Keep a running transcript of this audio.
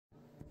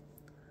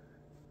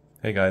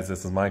Hey guys,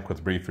 this is Mike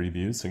with Brief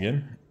Reviews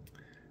again.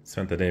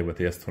 Spent the day with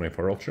the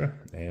S24 Ultra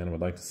and would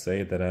like to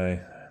say that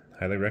I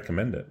highly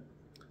recommend it.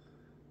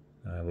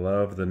 I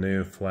love the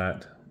new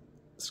flat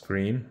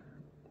screen.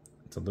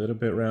 It's a little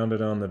bit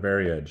rounded on the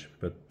very edge,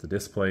 but the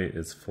display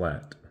is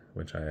flat,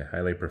 which I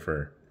highly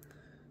prefer.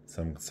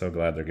 So I'm so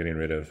glad they're getting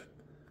rid of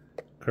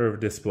curved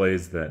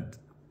displays that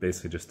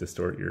basically just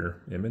distort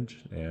your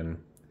image and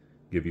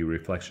give you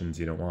reflections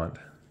you don't want.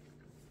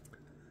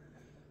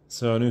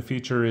 So a new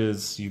feature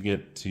is you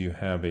get to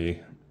have a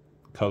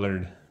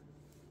colored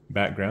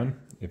background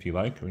if you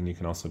like, and you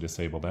can also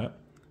disable that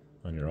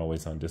on your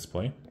always on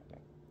display.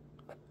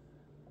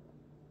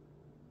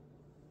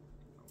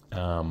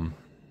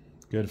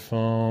 Good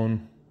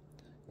phone.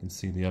 You can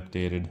see the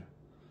updated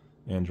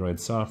Android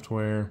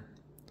software.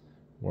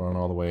 We're on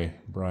all the way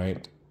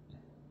bright.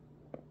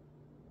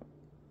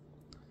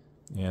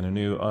 And a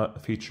new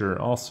feature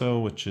also,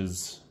 which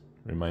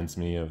reminds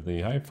me of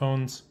the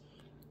iPhones.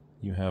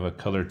 You have a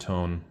color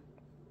tone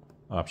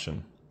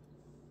option.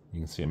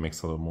 You can see it makes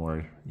it a little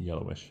more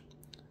yellowish.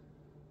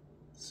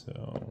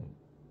 So,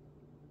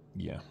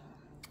 yeah.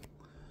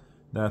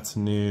 That's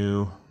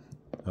new.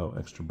 Oh,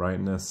 extra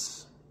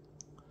brightness.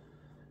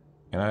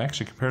 And I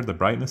actually compared the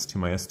brightness to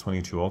my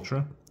S22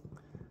 Ultra.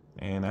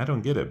 And I don't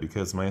get it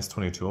because my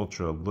S22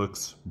 Ultra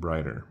looks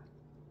brighter.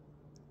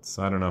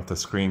 So I don't know if the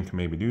screen can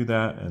maybe do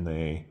that and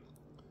they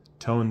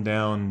tone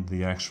down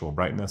the actual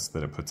brightness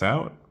that it puts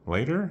out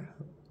later.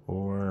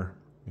 Or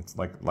it's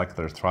like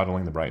they're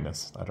throttling the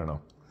brightness. I don't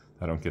know.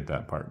 I don't get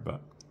that part, but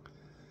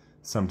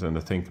something to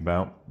think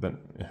about. But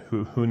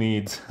who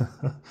needs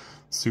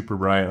super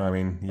bright? I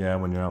mean, yeah,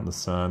 when you're out in the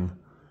sun.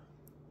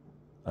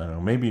 I don't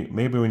know.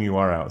 Maybe when you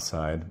are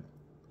outside.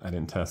 I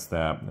didn't test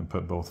that and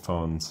put both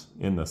phones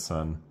in the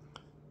sun.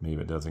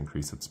 Maybe it does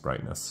increase its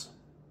brightness.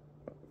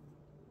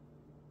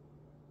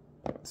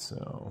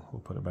 So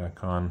we'll put it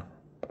back on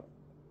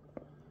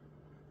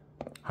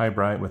high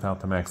bright without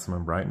the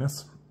maximum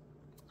brightness.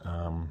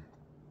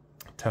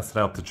 Tested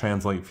out the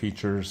translate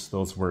features.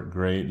 Those work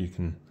great. You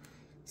can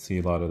see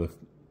a lot of the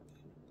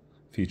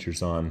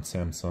features on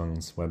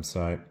Samsung's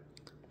website.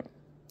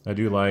 I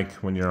do like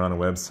when you're on a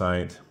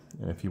website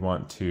and if you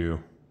want to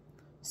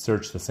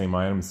search the same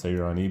item, say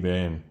you're on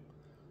eBay and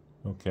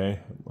okay,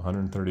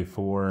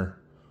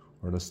 134,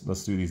 or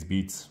let's do these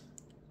Beats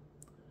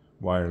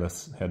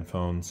wireless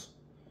headphones.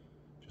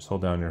 Just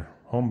hold down your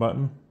home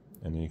button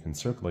and then you can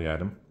circle the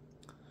item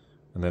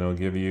and then it'll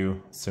give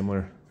you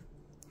similar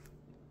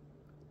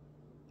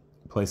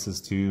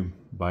places to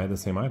buy the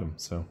same item.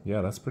 So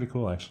yeah, that's pretty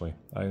cool actually.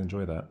 I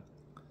enjoy that.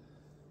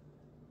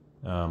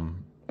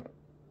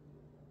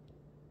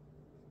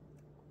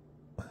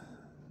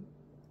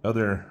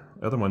 Other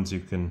ones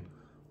you can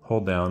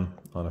hold down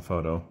on a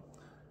photo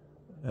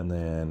and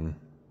then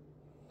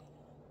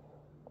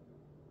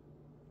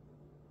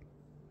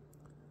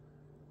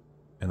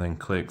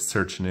click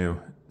search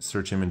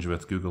image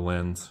with Google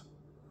Lens.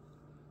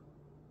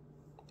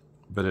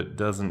 But it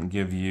doesn't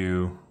give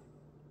you,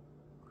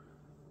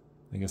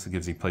 I guess it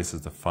gives you places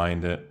to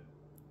find it,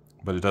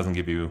 but it doesn't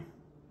give you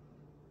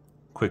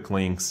quick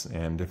links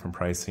and different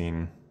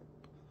pricing.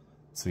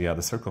 So yeah,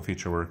 the circle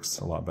feature works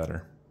a lot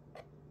better.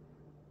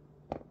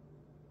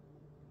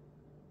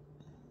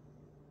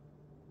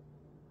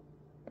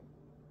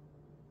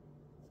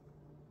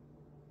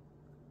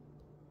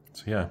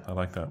 So yeah, I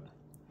like that.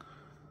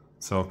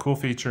 So cool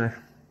feature.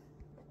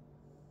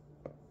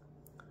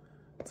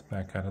 Let's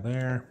back out of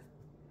there.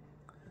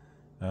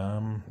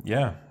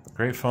 Yeah,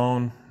 great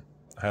phone.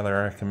 Highly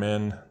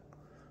recommend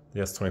the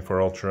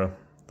S24 Ultra.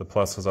 The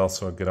Plus is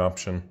also a good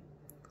option.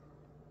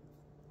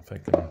 If I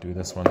can do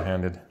this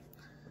one-handed.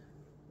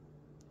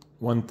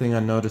 One thing I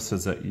noticed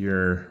is that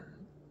your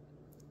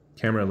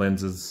camera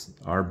lenses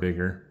are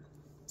bigger,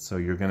 so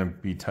you're going to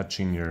be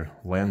touching your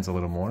lens a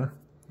little more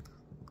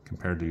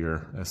compared to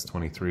your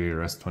S23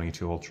 or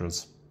S22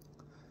 Ultras,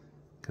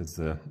 because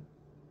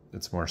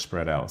it's more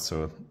spread out,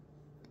 so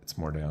it's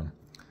more down.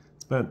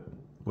 But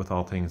with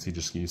all things, you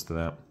just get used to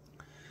that.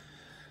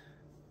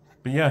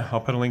 But yeah, I'll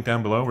put a link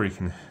down below where you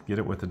can get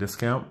it with a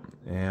discount.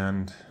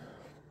 And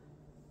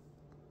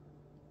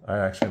I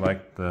actually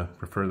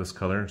prefer this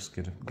color.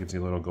 It gives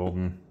you a little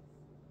golden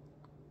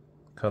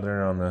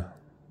color on the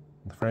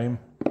frame.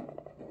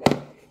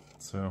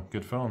 So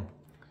good phone.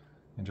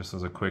 And just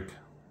as a quick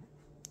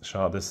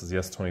shot, this is the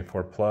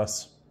S24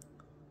 Plus.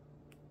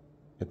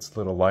 It's a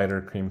little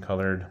lighter cream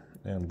colored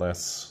and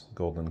less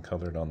golden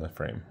colored on the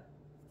frame.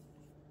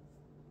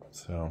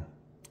 So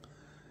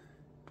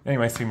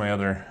anyway, see my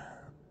other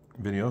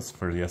videos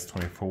for the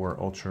S24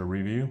 Ultra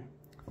review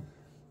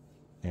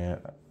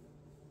and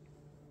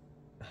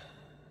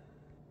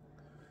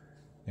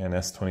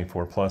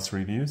S24 Plus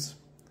reviews,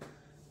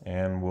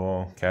 and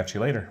we'll catch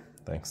you later.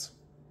 Thanks.